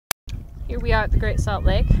Here we are at the Great Salt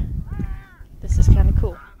Lake. This is kind of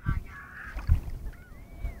cool.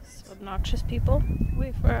 So obnoxious people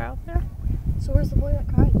way far out there. So where's the boy that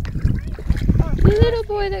cried? Oh, the little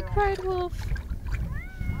boy that cried wolf.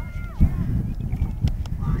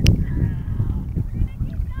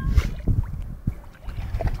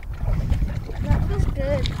 That feels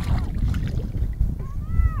good.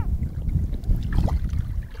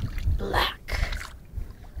 Black.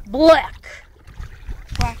 Black.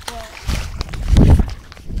 Black wolf.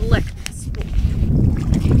 Black.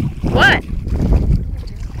 What?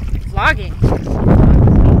 Vlogging. We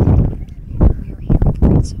are here at the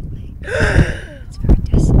Great Salt Lake. It's very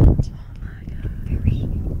desolate. Very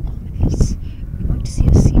ominous. We might see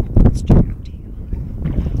a sea monster out here.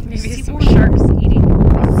 Maybe See some one? sharks eating.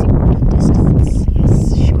 I see one in the distance. Yes,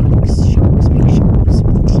 sharks. Sharks, big sharks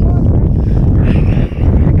with teeth.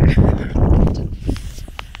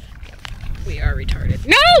 We are retarded.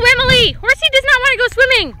 No, Emily! Horsey does not want to go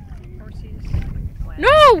swimming! Horses. Wet.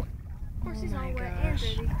 No! Horses all wet and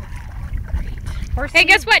gosh. dirty. Horsey, hey,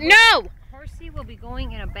 guess what? No! Horsey will be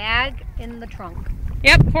going in a bag in the trunk.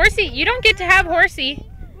 Yep, Horsey. You don't get to have Horsey.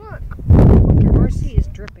 Look. Horsey is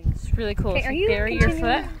dripping. It's really cool. Okay, If are you you bury your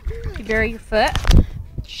foot, continuing? if you bury your foot,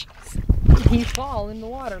 You fall in the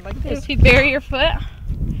water like this. if you bury your foot,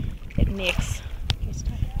 it nicks. It's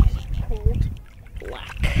cold.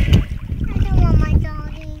 Black. I don't want my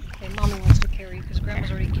doggy. Okay, Mommy wants to carry you because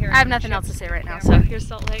Grandma's already carrying. I have nothing else to say right now, so here's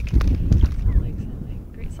Salt Lake. Salt Lake, Salt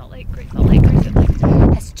Lake, Great Salt Lake, Great Salt Lake, Great Salt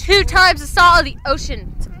Lake. It's 2 times the salt of the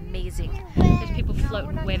ocean. It's amazing. There's people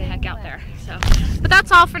floating way the heck out there. So, but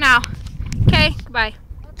that's all for now. Okay, goodbye.